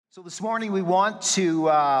So this morning we want to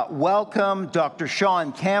welcome Dr.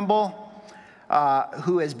 Sean Campbell,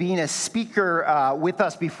 who has been a speaker with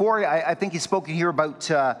us before. I think he's spoken here about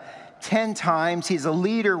 10 times. He's a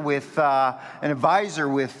leader with, an advisor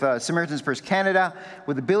with Samaritan's Purse Canada,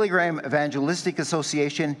 with the Billy Graham Evangelistic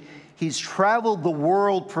Association. He's traveled the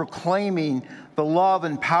world proclaiming the love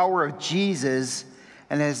and power of Jesus,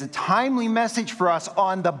 and has a timely message for us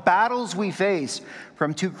on the battles we face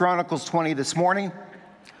from 2 Chronicles 20 this morning.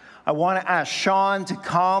 I want to ask Sean to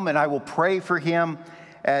come, and I will pray for him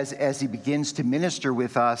as he begins to minister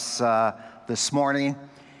with us this morning.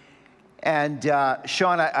 And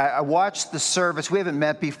Sean, I watched the service. We haven't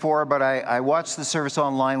met before, but I watched the service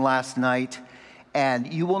online last night,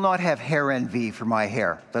 and you will not have hair envy for my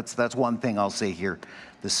hair. That's one thing I'll say here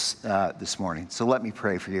this morning. So let me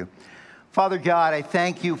pray for you. Father God, I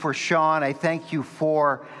thank you for Sean. I thank you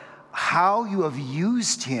for how you have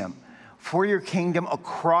used him for your kingdom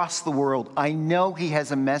across the world. I know he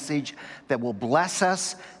has a message that will bless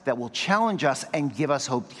us, that will challenge us, and give us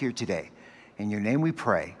hope here today. In your name we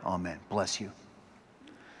pray. Amen. Bless you.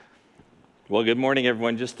 Well, good morning,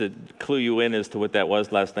 everyone. Just to clue you in as to what that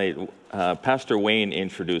was last night, Pastor Wayne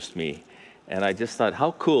introduced me, and I just thought,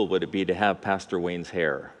 how cool would it be to have Pastor Wayne's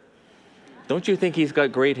hair? Don't you think he's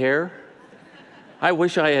got great hair? I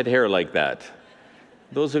wish I had hair like that.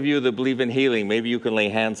 Those of you that believe in healing, maybe you can lay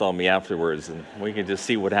hands on me afterwards and we can just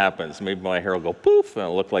see what happens. Maybe my hair will go poof and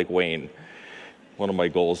I'll look like Wayne. One of my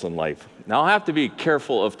goals in life. Now, I have to be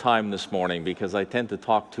careful of time this morning because I tend to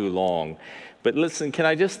talk too long. But listen, can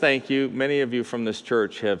I just thank you? Many of you from this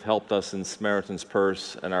church have helped us in Samaritan's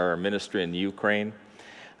Purse and our ministry in Ukraine.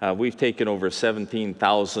 We've taken over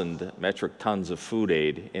 17,000 metric tons of food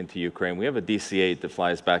aid into Ukraine. We have a DC-8 that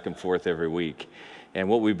flies back and forth every week. And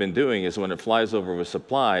what we've been doing is when it flies over with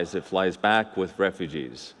supplies, it flies back with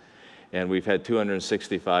refugees. And we've had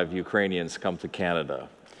 265 Ukrainians come to Canada.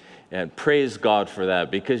 And praise God for that,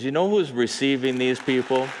 because you know who's receiving these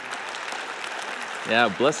people? Yeah,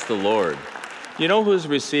 bless the Lord. You know who's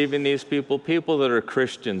receiving these people? People that are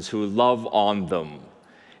Christians who love on them.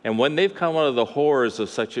 And when they've come out of the horrors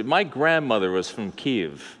of my grandmother was from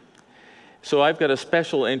Kyiv. So I've got a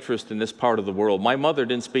special interest in this part of the world. My mother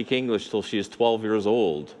didn't speak English till she was 12 years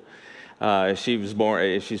old.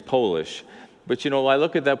 She's Polish. But you know, I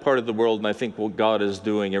look at that part of the world and I think what God is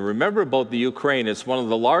doing. And remember about the Ukraine, it's one of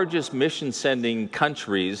the largest mission-sending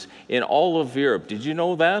countries in all of Europe. Did you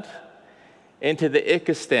know that? Into the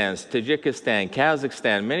Ikistans, Tajikistan,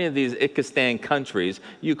 Kazakhstan, many of these Ikistan countries,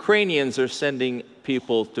 Ukrainians are sending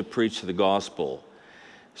people to preach the gospel.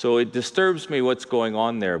 So it disturbs me what's going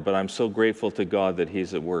on there, but I'm so grateful to God that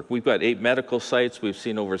he's at work. We've got 8 medical sites. We've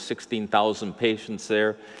seen over 16,000 patients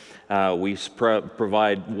there. We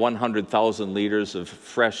provide 100,000 liters of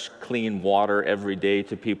fresh, clean water every day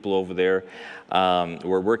to people over there.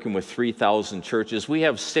 We're working with 3,000 churches. We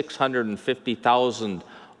have 650,000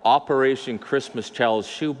 Operation Christmas Child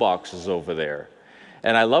shoe boxes over there.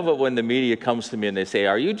 And I love it when the media comes to me and they say,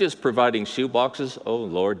 are you just providing shoe boxes? Oh,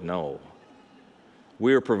 Lord, no.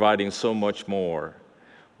 We are providing so much more.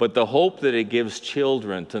 But the hope that it gives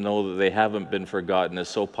children to know that they haven't been forgotten is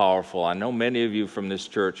so powerful. I know many of you from this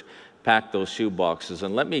church packed those shoe boxes.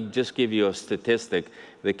 And let me just give you a statistic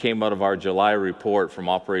that came out of our July report from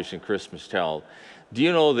Operation Christmas Child. Do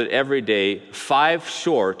you know that every day, 5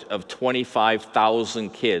 short of 25,000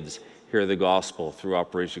 kids hear the gospel through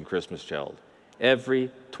Operation Christmas Child? Every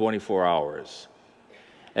 24 hours.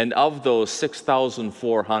 And of those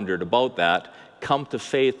 6,400, about that, come to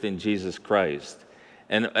faith in Jesus Christ.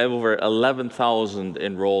 And over 11,000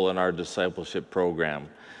 enroll in our discipleship program.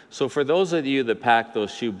 So for those of you that pack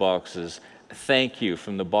those shoe boxes, thank you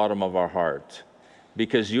from the bottom of our heart,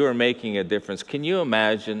 because you are making a difference. Can you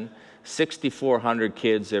imagine 6,400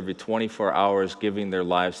 kids every 24 hours giving their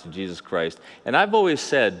lives to Jesus Christ? And I've always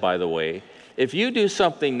said, by the way, if you do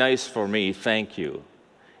something nice for me, thank you.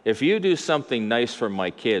 If you do something nice for my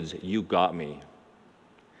kids, you got me.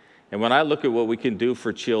 And when I look at what we can do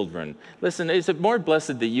for children, listen, is it more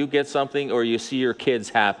blessed that you get something or you see your kids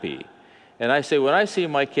happy? And I say, when I see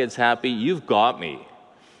my kids happy, you've got me.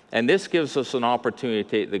 And this gives us an opportunity to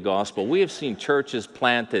take the gospel. We have seen churches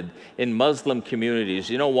planted in Muslim communities.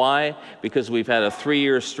 You know why? Because we've had a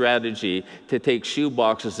 3-year strategy to take shoe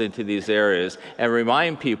boxes into these areas and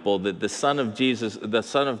remind people that the Son of Jesus, the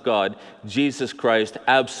Son of God, Jesus Christ,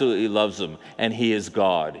 absolutely loves them. And he is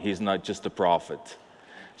God. He's not just a prophet.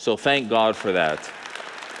 So thank God for that.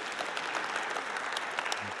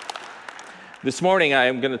 This morning I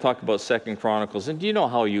am going to talk about 2 Chronicles. And do you know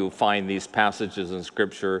how you find these passages in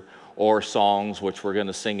Scripture or songs, which we're going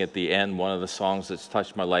to sing at the end, one of the songs that's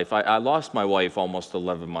touched my life. I lost my wife almost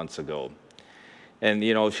 11 months ago. And,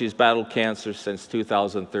 you know, she's battled cancer since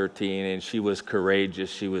 2013, and she was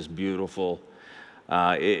courageous. She was beautiful.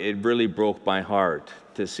 It really broke my heart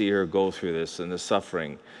to see her go through this and the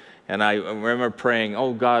suffering. And I remember praying,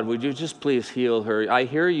 oh, God, would you just please heal her? I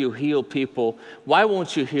hear you heal people. Why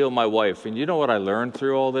won't you heal my wife? And you know what I learned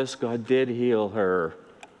through all this? God did heal her.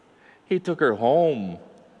 He took her home.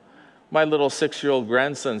 My little 6-year-old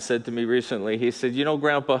grandson said to me recently, he said, you know,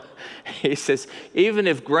 Grandpa, he says, even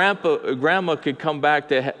if Grandma could come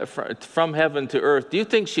back from heaven to earth, do you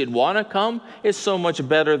think she'd want to come? It's so much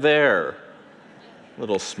better there.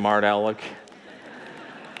 Little smart aleck.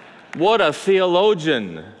 What a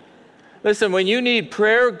theologian. Listen, when you need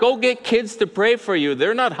prayer, go get kids to pray for you.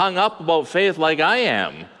 They're not hung up about faith like I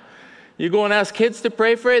am. You go and ask kids to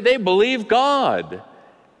pray for you, they believe God.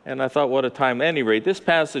 And I thought, what a time. At any rate, this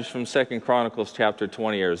passage from 2 Chronicles chapter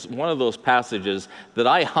 20 is one of those passages that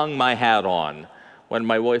I hung my hat on when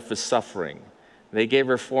my wife was suffering. They gave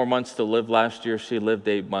her 4 months to live last year. She lived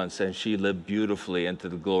 8 months, and she lived beautifully into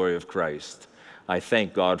the glory of Christ. I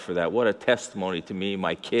thank God for that. What a testimony to me,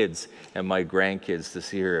 my kids, and my grandkids to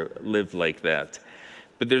see her live like that.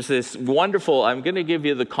 But there's this wonderful, I'm going to give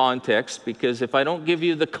you the context, because if I don't give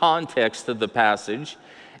you the context of the passage,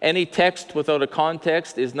 any text without a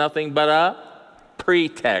context is nothing but a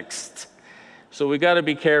pretext. So we got to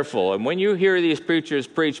be careful. And when you hear these preachers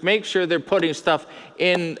preach, make sure they're putting stuff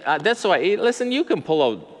in. That's why, listen, you can pull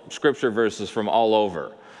out scripture verses from all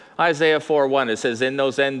over. Isaiah 4:1, it says, in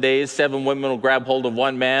those end days, 7 women will grab hold of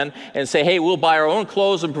one man and say, hey, we'll buy our own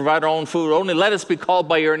clothes and provide our own food. Only let us be called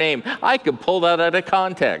by your name. I could pull that out of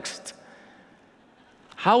context.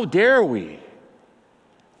 How dare we?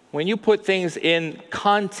 When you put things in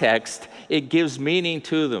context, it gives meaning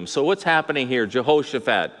to them. So what's happening here?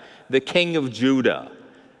 Jehoshaphat, the king of Judah.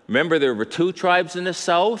 Remember, there were 2 tribes in the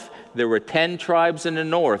south. There were 10 tribes in the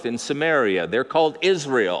north, in Samaria. They're called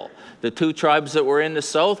Israel. The 2 tribes that were in the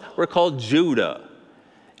south were called Judah.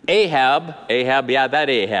 Ahab,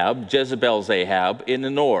 Jezebel's Ahab, in the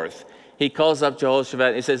north. He calls up Jehoshaphat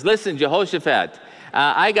and he says, listen, Jehoshaphat,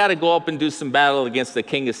 I got to go up and do some battle against the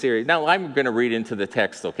king of Syria. Now, I'm going to read into the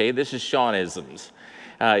text, okay? This is Sean-isms.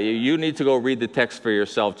 You need to go read the text for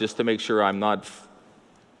yourself just to make sure I'm not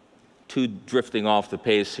too drifting off the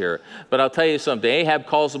pace here. But I'll tell you something. Ahab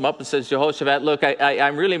calls him up and says, Jehoshaphat, look,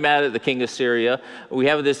 I'm really mad at the king of Syria. We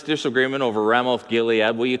have this disagreement over Ramoth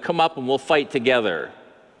Gilead. Will you come up and we'll fight together?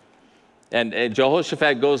 And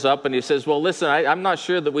Jehoshaphat goes up and he says, well, listen, I'm not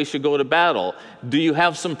sure that we should go to battle. Do you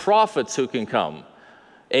have some prophets who can come?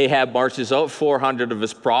 Ahab marches out 400 of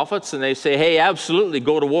his prophets and they say, hey, absolutely,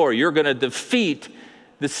 go to war. You're going to defeat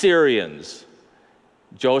the Syrians.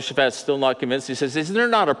 Jehoshaphat's still not convinced. He says, isn't there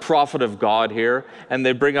not a prophet of God here? And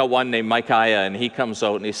they bring out one named Micaiah, and he comes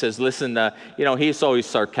out and he says, listen, he's always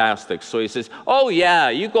sarcastic. So he says, oh yeah,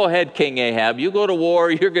 you go ahead, King Ahab. You go to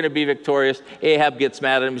war, you're going to be victorious. Ahab gets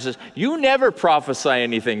mad at him and says, you never prophesy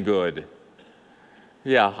anything good.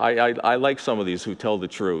 Yeah, I like some of these who tell the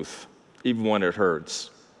truth, even when it hurts.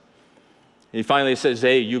 He finally says,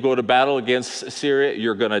 hey, you go to battle against Syria,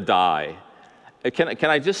 you're going to die. Can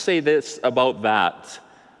I just say this about that?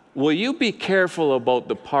 Will you be careful about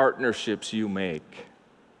the partnerships you make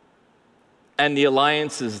and the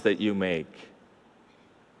alliances that you make?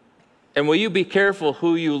 And will you be careful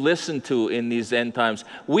who you listen to in these end times?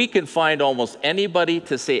 We can find almost anybody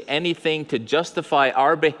to say anything to justify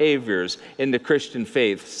our behaviors in the Christian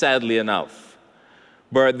faith, sadly enough.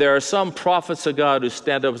 But there are some prophets of God who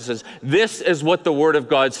stand up and says, this is what the Word of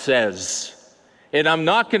God says. And I'm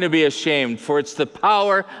not going to be ashamed, for it's the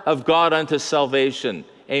power of God unto salvation.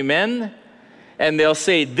 Amen? And they'll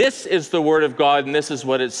say, this is the Word of God, and this is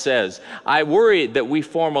what it says. I worry that we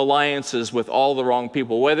form alliances with all the wrong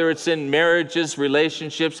people, whether it's in marriages,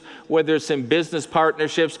 relationships, whether it's in business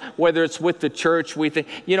partnerships, whether it's with the church. We think,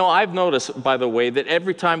 I've noticed, by the way, that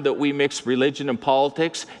every time that we mix religion and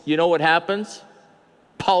politics, you know what happens?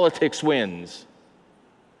 Politics wins.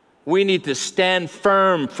 We need to stand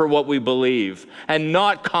firm for what we believe and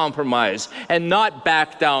not compromise and not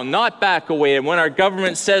back down, not back away. And when our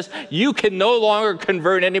government says, you can no longer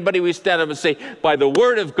convert anybody, we stand up and say, by the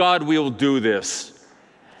Word of God, we will do this.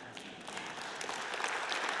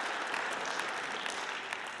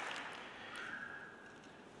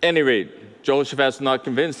 At any rate, Jehoshaphat's not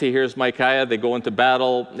convinced. He hears Micaiah. They go into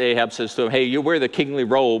battle. Ahab says to him, hey, you wear the kingly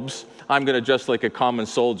robes. I'm going to dress like a common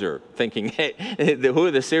soldier, thinking, hey, who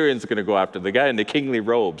are the Syrians going to go after? The guy in the kingly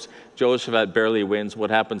robes. Jehoshaphat barely wins. What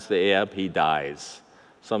happens to Ahab? He dies.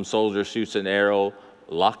 Some soldier shoots an arrow,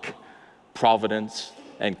 luck, providence,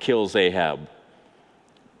 and kills Ahab.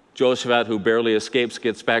 Jehoshaphat, who barely escapes,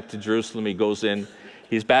 gets back to Jerusalem. He goes in.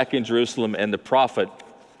 He's back in Jerusalem, and the prophet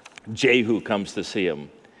Jehu comes to see him.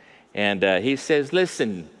 And he says,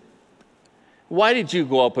 listen, why did you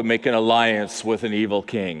go up and make an alliance with an evil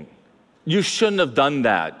king? You shouldn't have done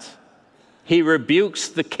that. He rebukes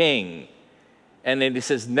the king. And then he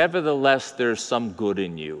says, nevertheless, there's some good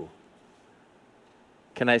in you.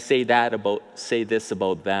 Can I say this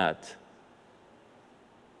about that?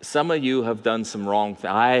 Some of you have done some wrong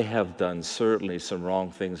things. I have done certainly some wrong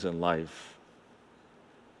things in life.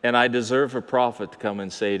 And I deserve a prophet to come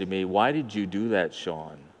and say to me, why did you do that,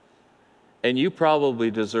 Sean? And you probably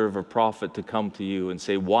deserve a prophet to come to you and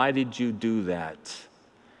say, why did you do that?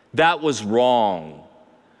 That was wrong.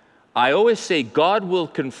 I always say God will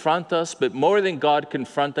confront us, but more than God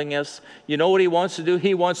confronting us, you know what he wants to do?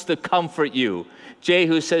 He wants to comfort you.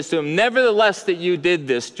 Jehu says to him, nevertheless that you did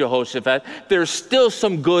this, Jehoshaphat, there's still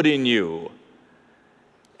some good in you.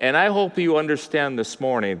 And I hope you understand this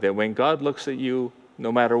morning that when God looks at you,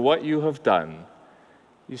 no matter what you have done,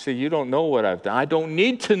 you say, you don't know what I've done. I don't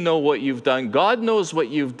need to know what you've done. God knows what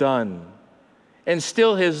you've done. And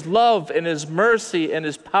still his love and his mercy and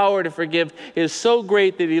his power to forgive is so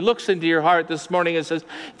great that he looks into your heart this morning and says,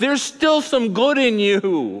 there's still some good in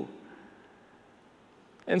you.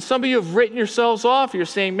 And some of you have written yourselves off. You're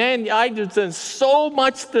saying, man, I've done so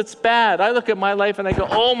much that's bad. I look at my life and I go,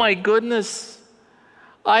 oh my goodness,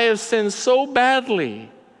 I have sinned so badly.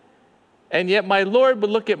 And yet my Lord would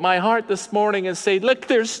look at my heart this morning and say, look,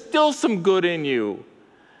 there's still some good in you.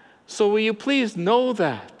 So will you please know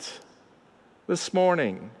that this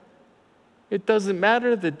morning? It doesn't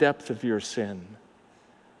matter the depth of your sin.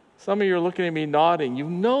 Some of you are looking at me nodding. You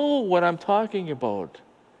know what I'm talking about.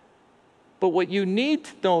 But what you need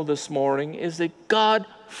to know this morning is that God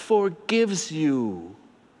forgives you.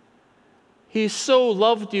 He so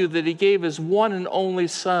loved you that he gave his one and only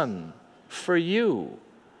Son for you.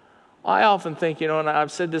 I often think, and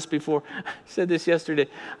I've said this before, I said this yesterday.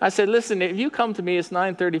 I said, listen, if you come to me, it's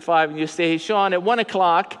 9:35, and you say, hey, Sean, at 1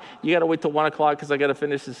 o'clock, you got to wait till 1 o'clock because I got to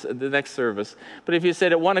finish the next service. But if you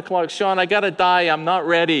said at 1 o'clock, Sean, I got to die, I'm not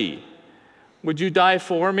ready. Would you die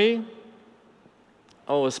for me?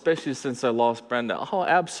 Oh, especially since I lost Brenda. Oh,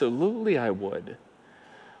 absolutely I would.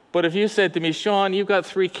 But if you said to me, Sean, you've got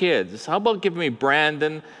 3 kids. How about giving me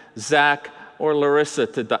Brandon, Zach, or Larissa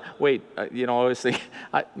to die? Wait, I always think,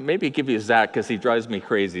 maybe give you Zach because he drives me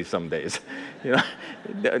crazy some days.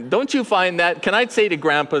 Don't you find that? Can I say to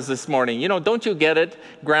grandpas this morning, don't you get it,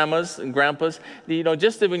 grandmas and grandpas?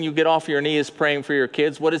 Just when you get off your knees praying for your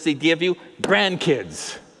kids, what does he give you?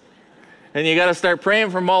 Grandkids. And you got to start praying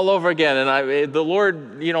for them all over again. And the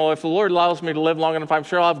Lord, if the Lord allows me to live long enough, I'm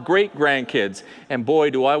sure I'll have great grandkids. And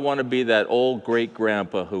boy, do I want to be that old great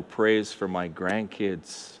grandpa who prays for my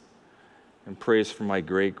grandkids and prays for my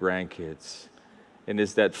great grandkids. And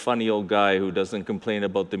is that funny old guy who doesn't complain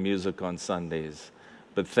about the music on Sundays.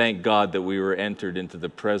 But thank God that we were entered into the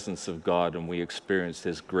presence of God and we experienced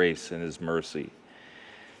his grace and his mercy.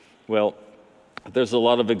 Well, there's a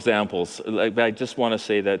lot of examples. I just want to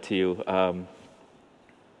say that to you.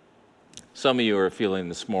 Some of you are feeling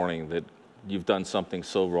this morning that you've done something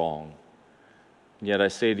so wrong. And yet I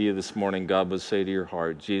say to you this morning, God would say to your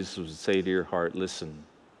heart, Jesus would say to your heart, listen,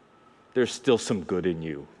 there's still some good in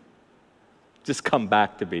you. Just come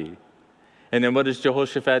back to me. And then what does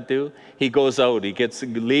Jehoshaphat do? He goes out,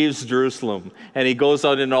 leaves Jerusalem, and he goes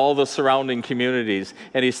out in all the surrounding communities,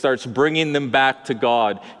 and he starts bringing them back to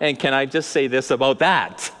God. And can I just say this about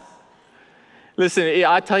that? Listen,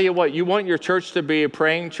 I tell you what, you want your church to be a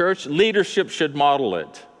praying church? Leadership should model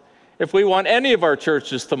it. If we want any of our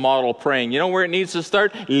churches to model praying, you know where it needs to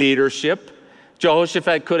start? Leadership.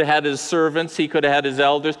 Jehoshaphat could have had his servants, he could have had his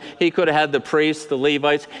elders, he could have had the priests, the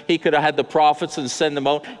Levites, he could have had the prophets and send them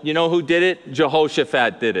out. You know who did it?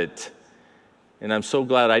 Jehoshaphat did it. And I'm so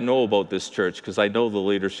glad I know about this church because I know the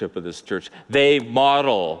leadership of this church. They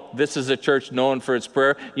model. This is a church known for its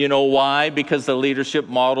prayer. You know why? Because the leadership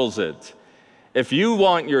models it. If you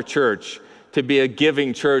want your church to be a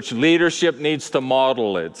giving church, leadership needs to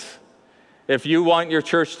model it. If you want your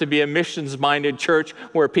church to be a missions-minded church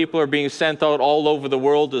where people are being sent out all over the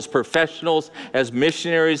world as professionals, as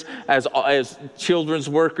missionaries, as children's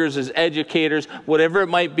workers, as educators, whatever it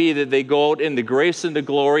might be, that they go out in the grace and the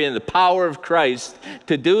glory and the power of Christ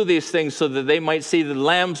to do these things so that they might see the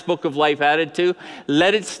Lamb's Book of Life added to,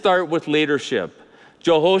 let it start with leadership.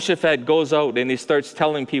 Jehoshaphat goes out and he starts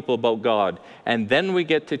telling people about God. And then we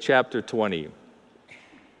get to chapter 20.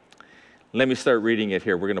 Let me start reading it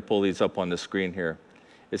here. We're going to pull these up on the screen here.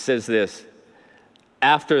 It says this,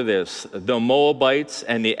 After this, the Moabites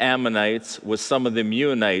and the Ammonites with some of the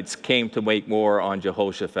Meunites came to make war on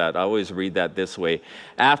Jehoshaphat. I always read that this way.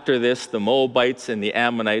 After this, the Moabites and the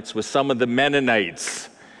Ammonites with some of the Mennonites.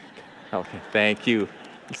 Okay, thank you.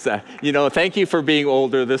 Thank you for being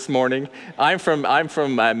older this morning. I'm from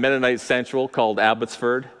Mennonite Central called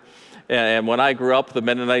Abbotsford. And when I grew up, the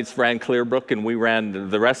Mennonites ran Clearbrook, and we ran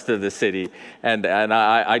the rest of the city. And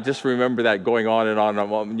I just remember that going on and on.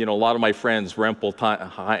 A lot of my friends, Rempel,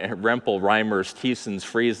 Reimers, Thiessens,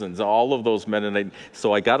 Friesens, all of those Mennonite.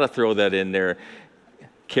 So I got to throw that in there.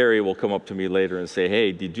 Carrie will come up to me later and say,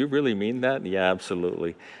 hey, did you really mean that? Yeah,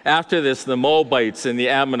 absolutely. After this, the Moabites and the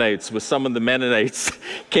Ammonites with some of the Mennonites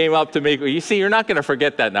came up to make, you see, you're not going to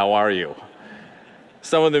forget that now, are you?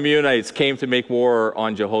 Some of the Meunites came to make war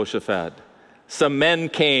on Jehoshaphat. Some men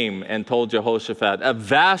came and told Jehoshaphat, a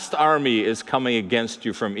vast army is coming against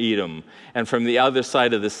you from Edom and from the other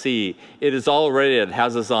side of the sea. It is already at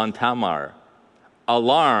Hazazon Tamar.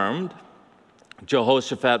 Alarmed,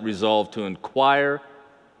 Jehoshaphat resolved to inquire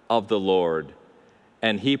of the Lord,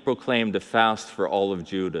 and he proclaimed a fast for all of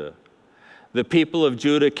Judah. The people of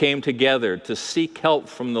Judah came together to seek help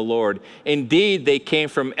from the Lord. Indeed, they came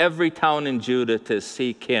from every town in Judah to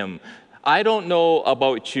seek him. I don't know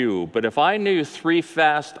about you, but if I knew 3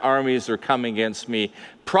 vast armies are coming against me,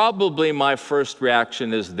 probably my first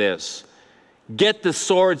reaction is this. Get the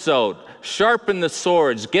swords out, sharpen the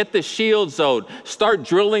swords, get the shields out, start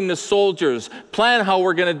drilling the soldiers, plan how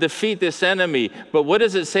we're going to defeat this enemy. But what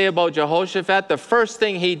does it say about Jehoshaphat? The first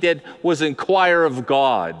thing he did was inquire of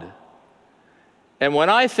God. And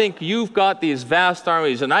when I think you've got these vast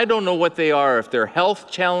armies, and I don't know what they are, if they're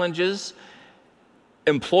health challenges,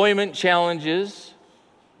 employment challenges,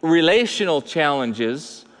 relational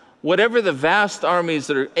challenges, whatever the vast armies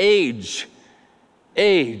that are age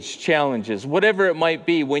challenges, whatever it might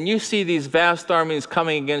be, when you see these vast armies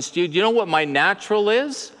coming against you, do you know what my natural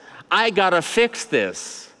is? I got to fix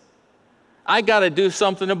this. I got to do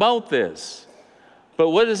something about this. But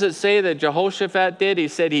what does it say that Jehoshaphat did? He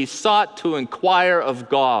said he sought to inquire of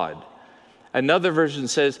God. Another version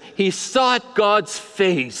says he sought God's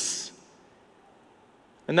face.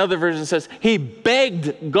 Another version says he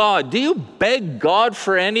begged God. Do you beg God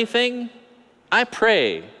for anything? I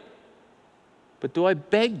pray. But do I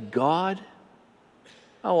beg God?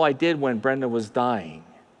 Oh, I did when Brenda was dying.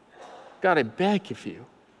 God, I beg of you.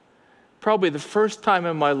 Probably the first time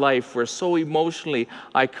in my life where so emotionally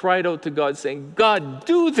I cried out to God saying, God,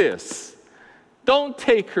 do this. Don't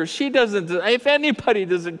take her. She doesn't, if anybody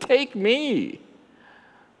doesn't, take me.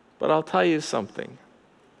 But I'll tell you something.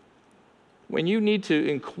 When you need to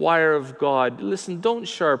inquire of God, listen, don't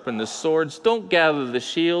sharpen the swords. Don't gather the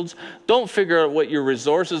shields. Don't figure out what your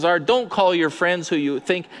resources are. Don't call your friends who you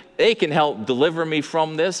think they can help deliver me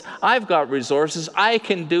from this. I've got resources. I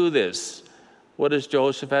can do this. What does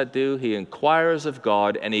Jehoshaphat do? He inquires of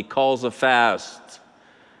God and he calls a fast.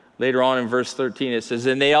 Later on in verse 13 it says,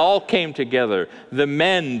 and they all came together, the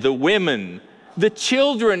men, the women, the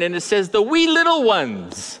children, and it says the wee little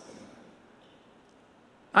ones.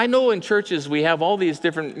 I know in churches we have all these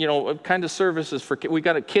different, kind of services for kids. We've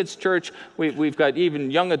got a kids' church. We've got even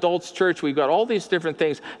young adults' church. We've got all these different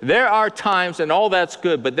things. There are times, and all that's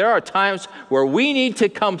good, but there are times where we need to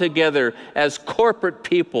come together as corporate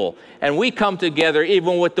people. And we come together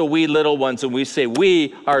even with the wee little ones, and we say,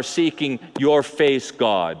 we are seeking your face,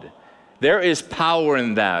 God. There is power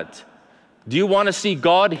in that. Do you want to see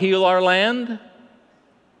God heal our land?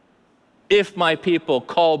 If my people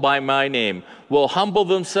called by my name will humble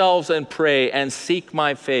themselves and pray and seek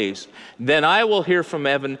my face, then I will hear from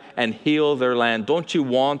heaven and heal their land. Don't you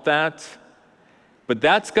want that? But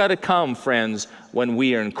that's got to come, friends, when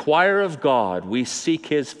we inquire of God, we seek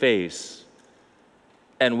his face,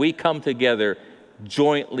 and we come together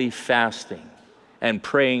jointly fasting and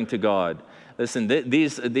praying to God. Listen,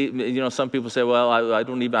 some people say, well,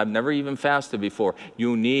 I've never even fasted before.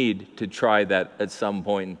 You need to try that at some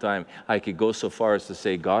point in time. I could go so far as to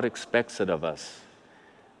say God expects it of us,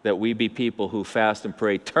 that we be people who fast and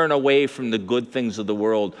pray, turn away from the good things of the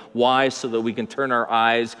world. Why? So that we can turn our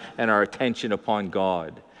eyes and our attention upon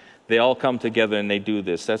God. They all come together and they do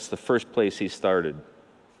this. That's the first place he started.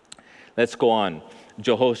 Let's go on.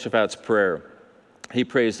 Jehoshaphat's prayer. He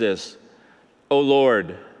prays this, O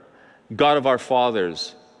Lord, God of our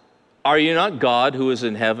fathers, are you not God who is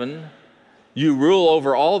in heaven? You rule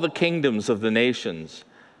over all the kingdoms of the nations.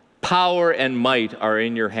 Power and might are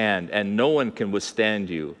in your hand, and no one can withstand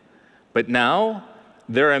you. But now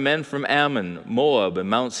there are men from Ammon, Moab, and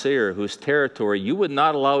Mount Seir, whose territory you would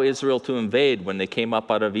not allow Israel to invade when they came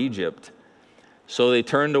up out of Egypt. So they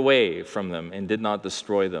turned away from them and did not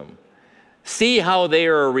destroy them. See how they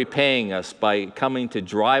are repaying us by coming to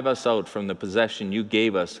drive us out from the possession you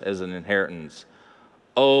gave us as an inheritance.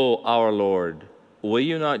 Oh, our Lord, will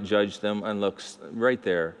you not judge them? And look, right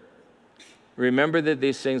there. Remember that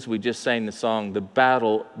these things, we just sang the song, the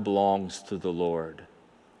battle belongs to the Lord.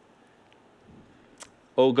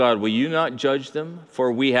 Oh God, will you not judge them?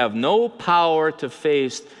 For we have no power to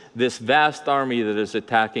face this vast army that is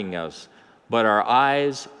attacking us, but our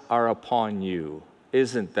eyes are upon you.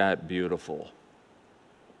 Isn't that beautiful?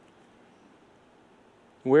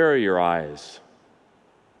 Where are your eyes?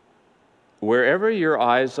 Wherever your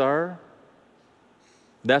eyes are,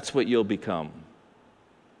 that's what you'll become.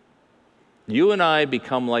 You and I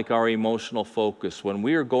become like our emotional focus. When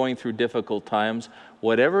we are going through difficult times,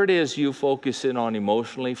 whatever it is you focus in on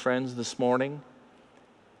emotionally, friends, this morning,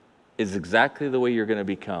 is exactly the way you're going to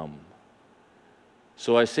become.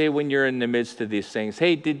 So I say, when you're in the midst of these things,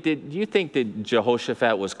 hey, did you think that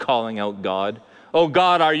Jehoshaphat was calling out God? Oh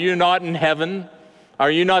God, are you not in heaven? Are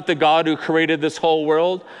you not the God who created this whole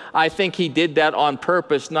world? I think he did that on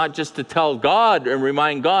purpose, not just to tell God and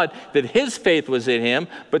remind God that his faith was in him,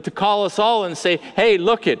 but to call us all and say, hey,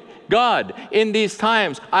 look it, God, in these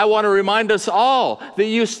times, I want to remind us all that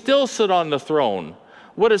you still sit on the throne.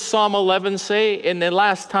 What does Psalm 11 say? In the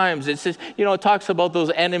last times, it says, it talks about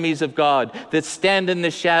those enemies of God that stand in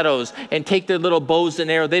the shadows and take their little bows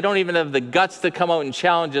and arrows. They don't even have the guts to come out and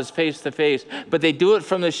challenge us face to face, but they do it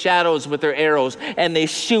from the shadows with their arrows, and they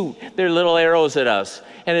shoot their little arrows at us,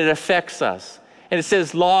 and it affects us. And it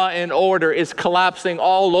says law and order is collapsing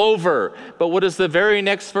all over. But what does the very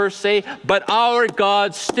next verse say? But our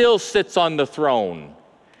God still sits on the throne.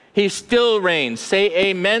 He still reigns. Say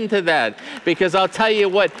amen to that. Because I'll tell you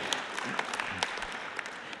what,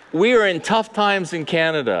 we are in tough times in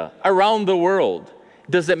Canada, around the world.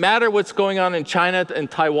 Does it matter what's going on in China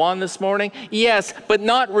and Taiwan this morning? Yes, but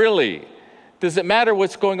not really. Does it matter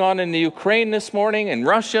what's going on in the Ukraine this morning, and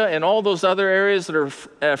Russia, and all those other areas that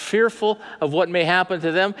are fearful of what may happen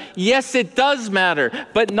to them? Yes, it does matter,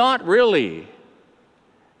 but not really.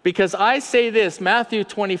 Because I say this, Matthew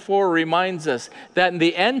 24 reminds us that in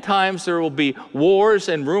the end times there will be wars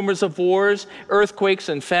and rumors of wars, earthquakes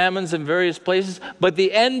and famines in various places, but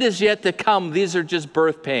the end is yet to come. These are just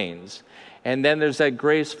birth pains. And then there's that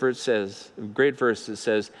great verse that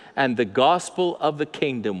says, and the gospel of the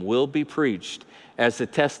kingdom will be preached as a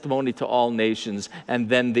testimony to all nations, and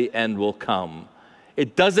then the end will come.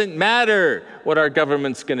 It doesn't matter what our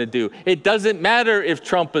government's going to do. It doesn't matter if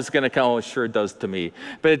Trump is going to come. Oh, it sure does to me.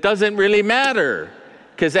 But it doesn't really matter,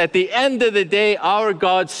 because at the end of the day, our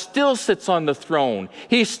God still sits on the throne.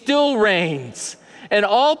 He still reigns. And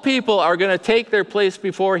all people are going to take their place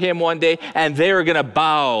before him one day, and they are going to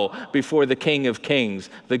bow before the King of Kings,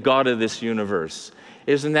 the God of this universe.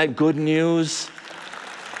 Isn't that good news?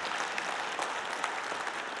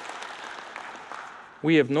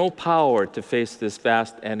 We have no power to face this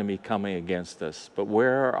vast enemy coming against us, but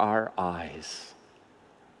where are our eyes?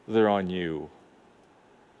 They're on you.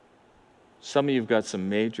 Some of you have got some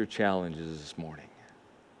major challenges this morning.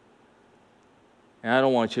 And I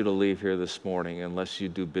don't want you to leave here this morning unless you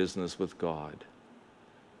do business with God.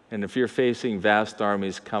 And if you're facing vast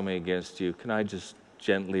armies coming against you, can I just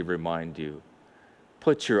gently remind you,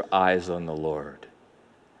 put your eyes on the Lord.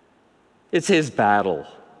 It's his battle.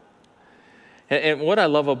 And what I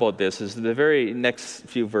love about this is the very next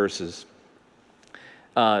few verses.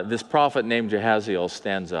 This prophet named Jehaziel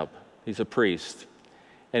stands up. He's a priest.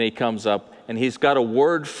 And he comes up, and he's got a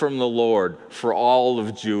word from the Lord for all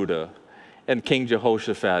of Judah and King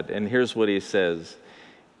Jehoshaphat. And here's what he says.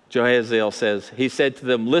 Jehaziel says, he said to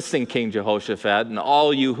them, listen, King Jehoshaphat, and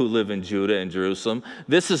all you who live in Judah and Jerusalem,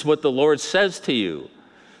 this is what the Lord says to you.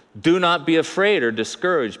 Do not be afraid or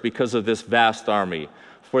discouraged because of this vast army.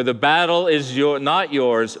 For the battle is not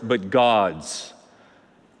yours, but God's.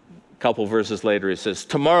 A couple verses later, he says,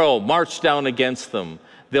 tomorrow march down against them.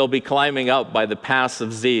 They'll be climbing up by the pass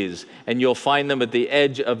of Ziz, and you'll find them at the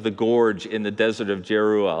edge of the gorge in the desert of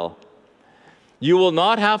Jeruel. You will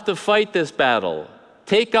not have to fight this battle.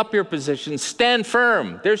 Take up your position. Stand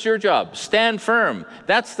firm. There's your job. Stand firm.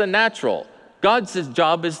 That's the natural. God's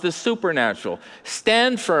job is the supernatural.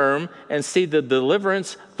 Stand firm and see the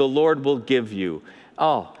deliverance the Lord will give you.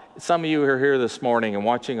 Oh, some of you are here this morning and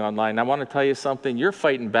watching online. I want to tell you something. You're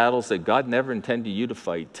fighting battles that God never intended you to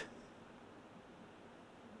fight.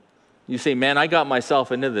 You say, man, I got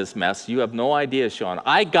myself into this mess. You have no idea, Sean.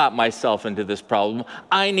 I got myself into this problem.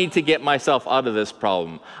 I need to get myself out of this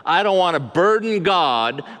problem. I don't want to burden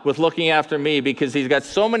God with looking after me because he's got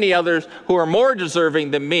so many others who are more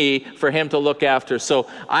deserving than me for him to look after. So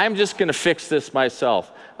I'm just going to fix this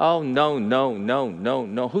myself. Oh, no, no, no, no,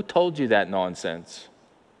 no. Who told you that nonsense?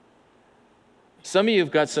 Some of you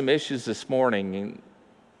have got some issues this morning, and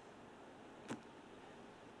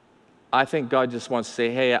I think God just wants to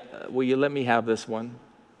say, hey, will you let me have this one?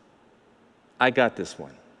 I got this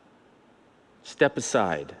one. Step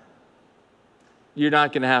aside. You're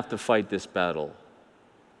not going to have to fight this battle.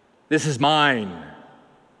 This is mine.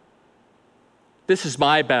 This is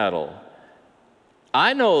my battle.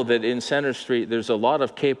 I know that in Center Street, there's a lot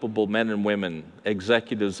of capable men and women,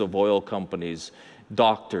 executives of oil companies,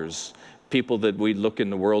 doctors, people that we look in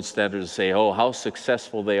the world standards and say, oh, how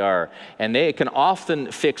successful they are. And they can often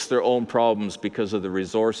fix their own problems because of the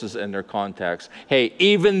resources and their contacts. Hey,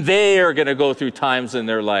 even they are going to go through times in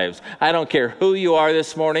their lives. I don't care who you are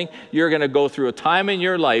this morning, you're going to go through a time in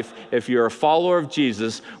your life, if you're a follower of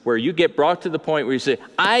Jesus, where you get brought to the point where you say,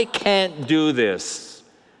 I can't do this.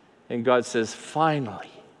 And God says, finally,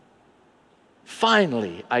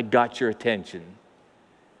 I got your attention.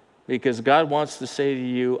 Because God wants to say to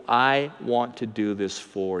you, I want to do this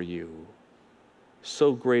for you.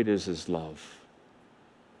 So great is his love.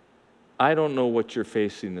 I don't know what you're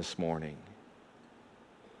facing this morning.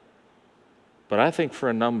 But I think for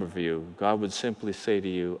a number of you, God would simply say to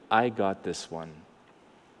you, I got this one.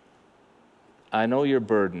 I know you're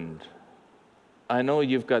burdened. I know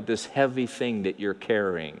you've got this heavy thing that you're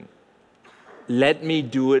carrying. Let me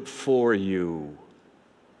do it for you.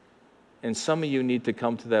 And some of you need to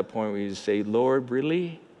come to that point where you say, Lord,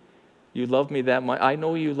 really? You love me that much? I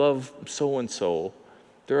know you love so-and-so.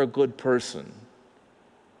 They're a good person.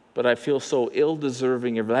 But I feel so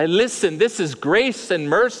ill-deserving of it. Listen, this is grace and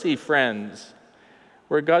mercy, friends,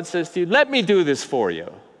 where God says to you, let me do this for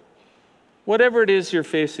you. Whatever it is you're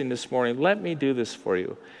facing this morning, let me do this for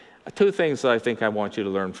you. Two things that I think I want you to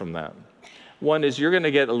learn from that. One is you're going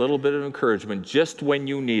to get a little bit of encouragement just when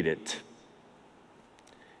you need it.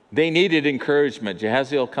 They needed encouragement.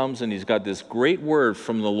 Jehaziel comes and he's got this great word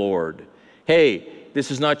from the Lord. Hey,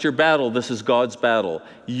 this is not your battle. This is God's battle.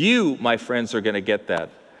 You, my friends, are going to get that.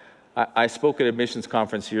 I spoke at a missions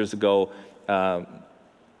conference years ago,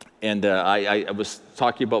 and I was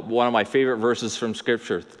talking about one of my favorite verses from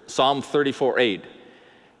Scripture, Psalm 34:8.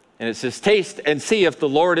 And it says, taste and see if the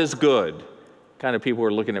Lord is good. Kind of people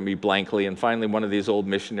were looking at me blankly, and finally one of these old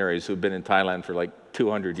missionaries who've been in Thailand for like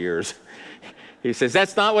 200 years, he says,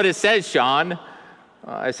 that's not what it says, Sean.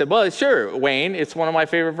 I said, well, sure, Wayne, it's one of my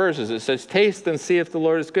favorite verses. It says, taste and see if the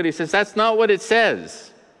Lord is good. He says, that's not what it says.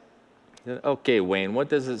 Said, okay, Wayne, what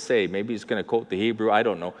does it say? Maybe he's going to quote the Hebrew. I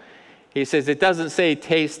don't know. He says, it doesn't say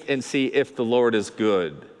taste and see if the Lord is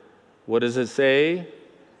good. What does it say?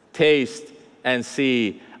 Taste and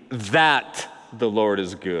see that the Lord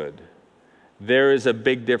is good. There is a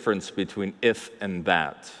big difference between if and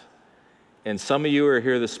that. And some of you are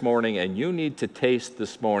here this morning and you need to taste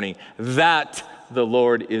this morning that the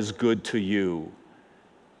Lord is good to you.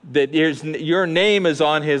 That your name is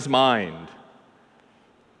on his mind.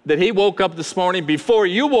 That he woke up this morning before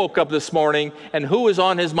you woke up this morning, and who was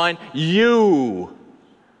on his mind? You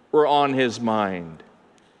were on his mind.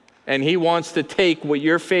 And he wants to take what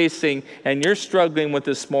you're facing and you're struggling with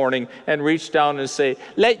this morning and reach down and say,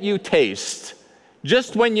 let you taste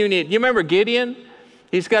just when you need. You remember Gideon?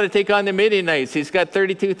 He's got to take on the Midianites. He's got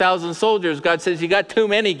 32,000 soldiers. God says, you got too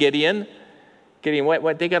many, Gideon. Gideon,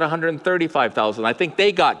 what? They got 135,000. I think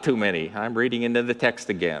they got too many. I'm reading into the text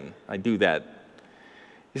again. I do that.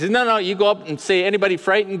 He says, no, you go up and say, anybody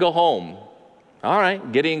frightened, go home. All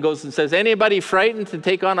right. Gideon goes and says, anybody frightened to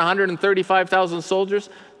take on 135,000 soldiers?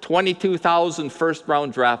 22,000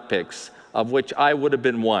 first-round draft picks, of which I would have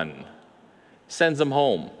been one. Sends them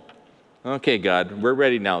home. Okay, God, we're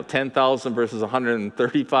ready now. 10,000 versus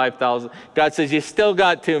 135,000. God says, you still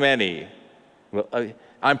got too many. Well,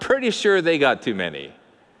 I'm pretty sure they got too many.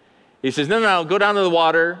 He says, no, go down to the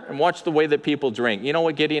water and watch the way that people drink. You know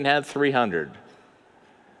what Gideon had? 300.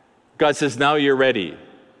 God says, now you're ready.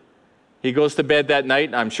 He goes to bed that night,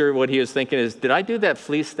 and I'm sure what he was thinking is, did I do that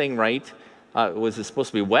fleece thing right? Was it supposed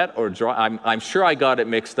to be wet or dry? I'm sure I got it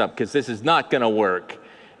mixed up because this is not going to work.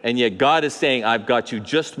 And yet God is saying, I've got you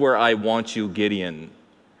just where I want you, Gideon.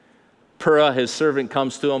 Purah, his servant,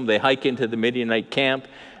 comes to him. They hike into the Midianite camp,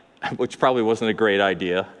 which probably wasn't a great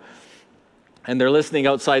idea. And they're listening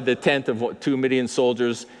outside the tent of 2 Midian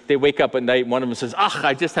soldiers. They wake up at night, and one of them says,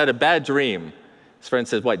 I just had a bad dream. His friend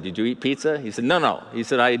says, what, did you eat pizza? He said, no. He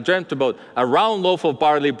said, I dreamt about a round loaf of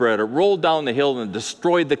barley bread. It rolled down the hill and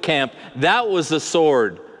destroyed the camp. That was the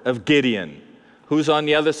sword of Gideon. Who's on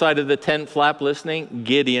the other side of the tent flap listening?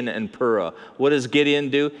 Gideon and Purah. What does Gideon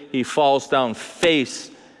do? He falls down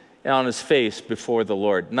on his face before the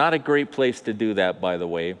Lord. Not a great place to do that, by the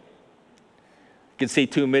way. You can see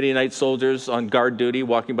 2 Midianite soldiers on guard duty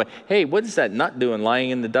walking by. Hey, what is that nut doing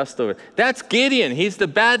lying in the dust over there? That's Gideon. He's the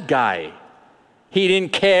bad guy. He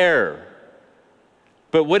didn't care.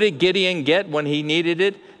 But what did Gideon get when he needed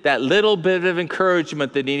it? That little bit of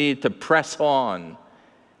encouragement that he needed to press on.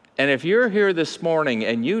 And if you're here this morning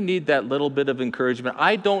and you need that little bit of encouragement,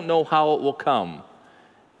 I don't know how it will come.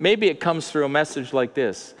 Maybe it comes through a message like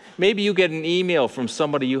this. Maybe you get an email from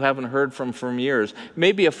somebody you haven't heard from years.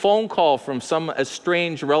 Maybe a phone call from some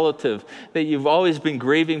estranged relative that you've always been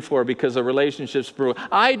grieving for because a relationship's broken.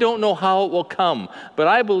 I don't know how it will come, but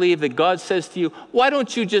I believe that God says to you, why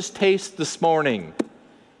don't you just taste this morning?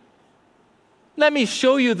 Let me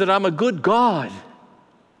show you that I'm a good God.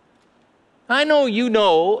 I know you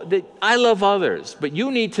know that I love others, but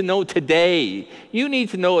you need to know today, you need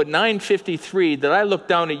to know at 9:53 that I look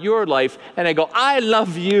down at your life and I go, I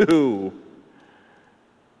love you.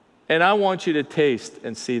 And I want you to taste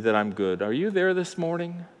and see that I'm good. Are you there this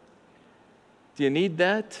morning? Do you need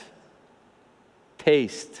that?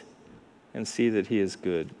 Taste and see that he is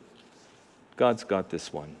good. God's got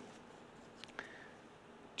this one.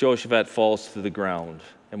 Jehoshaphat falls to the ground.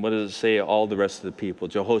 And what does it say? All the rest of the people.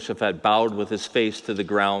 Jehoshaphat bowed with his face to the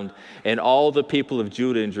ground, and all the people of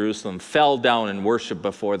Judah and Jerusalem fell down and worshiped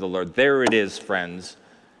before the Lord. There it is, friends.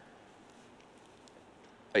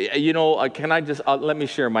 You know, can I just, let me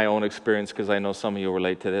share my own experience because I know some of you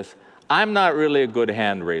relate to this. I'm not really a good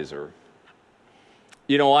hand raiser.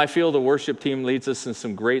 You know, I feel the worship team leads us in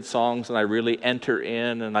some great songs, and I really enter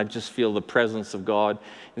in, and I just feel the presence of God.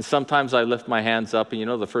 And sometimes I lift my hands up, and you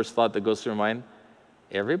know the first thought that goes through my mind?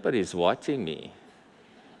 Everybody's watching me,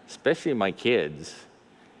 especially my kids.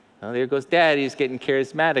 Oh, there goes Dad, he's getting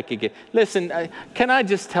charismatic again. Listen, can I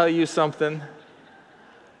just tell you something?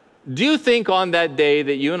 Do you think on that day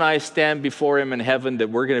that you and I stand before him in heaven that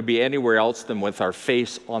we're going to be anywhere else than with our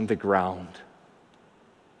face on the ground?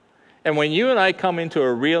 And when you and I come into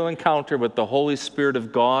a real encounter with the Holy Spirit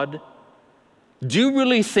of God, do you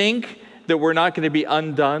really think that we're not going to be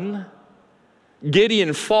undone?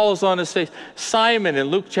 Gideon falls on his face. Simon in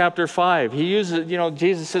Luke chapter 5, he uses, you know,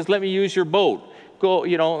 Jesus says, let me use your boat. Go,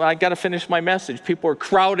 you know, I got to finish my message. People are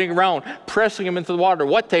crowding around, pressing him into the water.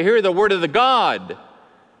 What? To hear the word of the God.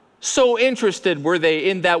 So interested were they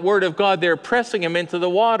in that word of God, they're pressing him into the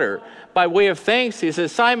water. By way of thanks, he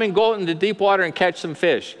says, Simon, go out into deep water and catch some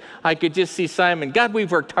fish. I could just see Simon, God,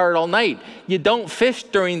 we've worked hard all night. You don't fish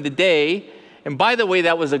during the day. And by the way,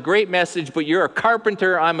 that was a great message, but you're a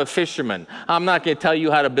carpenter, I'm a fisherman. I'm not going to tell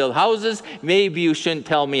you how to build houses. Maybe you shouldn't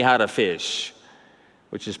tell me how to fish,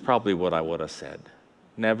 which is probably what I would have said.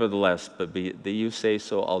 Nevertheless, but you say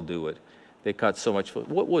so, I'll do it. They caught so much food.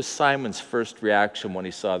 What was Simon's first reaction when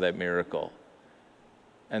he saw that miracle?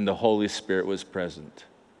 And the Holy Spirit was present.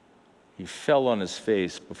 He fell on his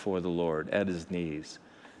face before the Lord at his knees.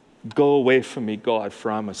 Go away from me, God,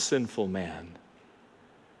 for I'm a sinful man.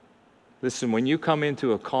 Listen, when you come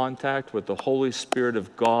into a contact with the Holy Spirit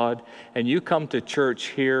of God and you come to church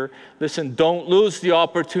here, listen, don't lose the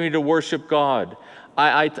opportunity to worship God.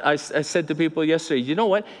 I said to people yesterday, you know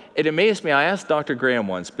what? It amazed me. I asked Dr. Graham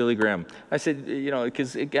once, Billy Graham. I said, you know,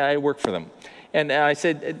 because I work for them. And I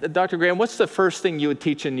said, Dr. Graham, what's the first thing you would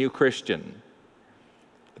teach a new Christian?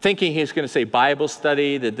 Thinking he's going to say Bible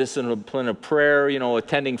study, the discipline of prayer, you know,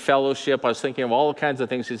 attending fellowship. I was thinking of all kinds of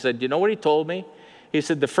things. He said, you know what he told me? He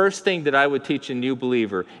said, the first thing that I would teach a new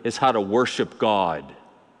believer is how to worship God.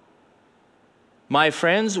 My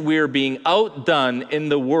friends, we are being outdone in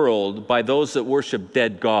the world by those that worship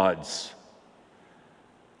dead gods.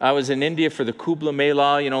 I was in India for the Kumbh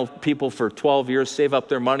Mela. You know, people for 12 years save up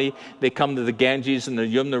their money. They come to the Ganges and the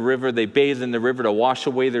Yamuna River. They bathe in the river to wash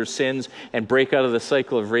away their sins and break out of the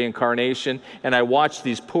cycle of reincarnation. And I watched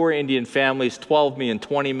these poor Indian families, 12 million,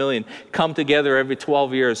 20 million, come together every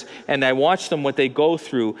 12 years. And I watched them what they go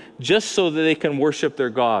through just so that they can worship their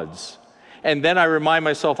gods. And then I remind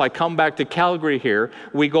myself, I come back to Calgary here.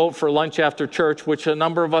 We go out for lunch after church, which a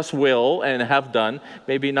number of us will and have done,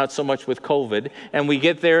 maybe not so much with COVID. And we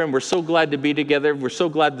get there and we're so glad to be together. We're so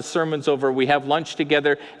glad the sermon's over. We have lunch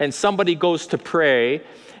together and somebody goes to pray.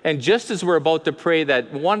 And just as we're about to pray,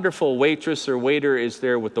 that wonderful waitress or waiter is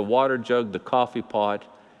there with the water jug, the coffee pot.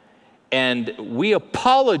 And we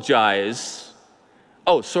apologize.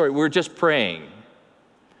 Oh, sorry, we're just praying.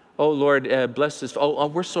 Oh, Lord, bless this. Oh,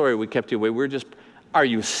 we're sorry we kept you away. Are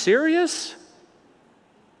you serious?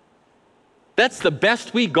 That's the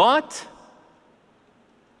best we got?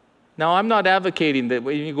 Now, I'm not advocating that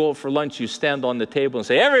when you go out for lunch, you stand on the table and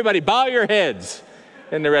say, everybody bow your heads.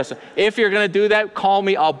 And the rest. If you're going to do that, call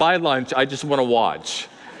me. I'll buy lunch. I just want to watch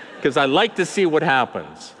because I like to see what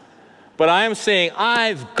happens. But I am saying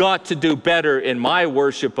I've got to do better in my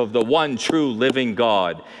worship of the one true living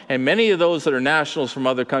God. And many of those that are nationals from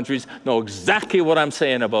other countries know exactly what I'm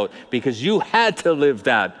saying about, because you had to live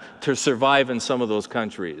that to survive in some of those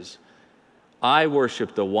countries. I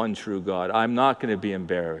worship the one true God. I'm not going to be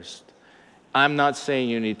embarrassed. I'm not saying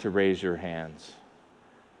you need to raise your hands.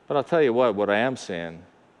 But I'll tell you what I am saying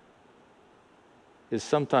is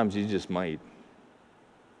sometimes you just might.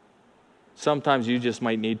 Sometimes you just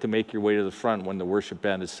might need to make your way to the front when the worship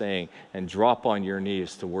band is saying, and drop on your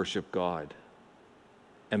knees to worship God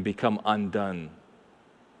and become undone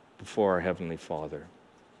before our Heavenly Father.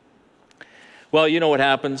 Well, you know what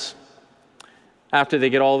happens? After they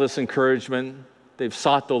get all this encouragement, they've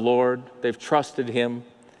sought the Lord, they've trusted Him,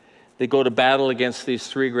 they go to battle against these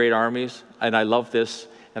three great armies, and I love this,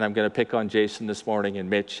 and I'm going to pick on Jason this morning and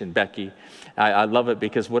Mitch and Becky. I love it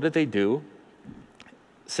because what did they do?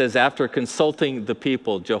 It says, after consulting the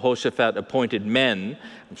people, Jehoshaphat appointed men,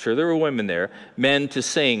 I'm sure there were women there, men to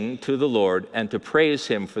sing to the Lord and to praise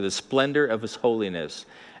Him for the splendor of His holiness,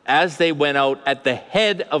 as they went out at the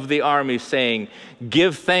head of the army, saying,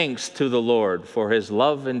 give thanks to the Lord, for His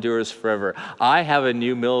love endures forever. I have a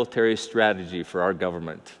new military strategy for our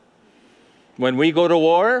government. When we go to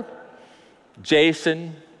war,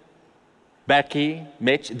 Jason, Becky,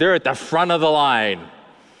 Mitch, they're at the front of the line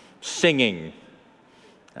singing.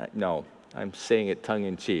 No, I'm saying it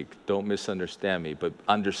tongue-in-cheek. Don't misunderstand me, but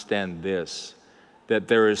understand this, that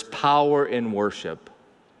there is power in worship.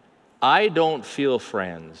 I don't feel,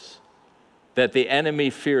 friends, that the enemy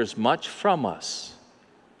fears much from us,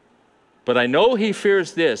 but I know he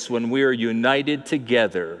fears this when we are united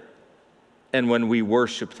together and when we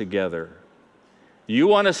worship together. You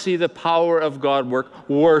want to see the power of God work?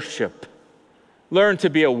 Worship. Learn to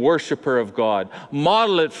be a worshiper of God.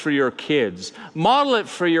 Model it for your kids. Model it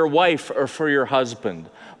for your wife or for your husband.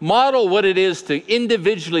 Model what it is to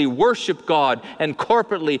individually worship God and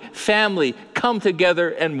corporately, family, come together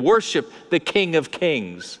and worship the King of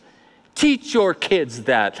Kings. Teach your kids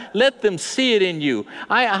that. Let them see it in you.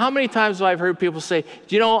 How many times have I heard people say,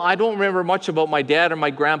 you know, I don't remember much about my dad or my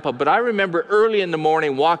grandpa, but I remember early in the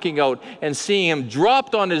morning walking out and seeing him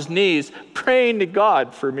dropped on his knees praying to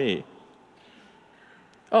God for me.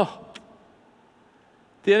 Oh,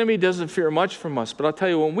 the enemy doesn't fear much from us, but I'll tell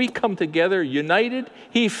you, when we come together united,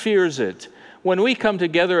 he fears it. When we come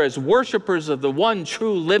together as worshipers of the one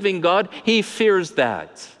true living God, he fears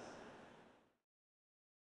that.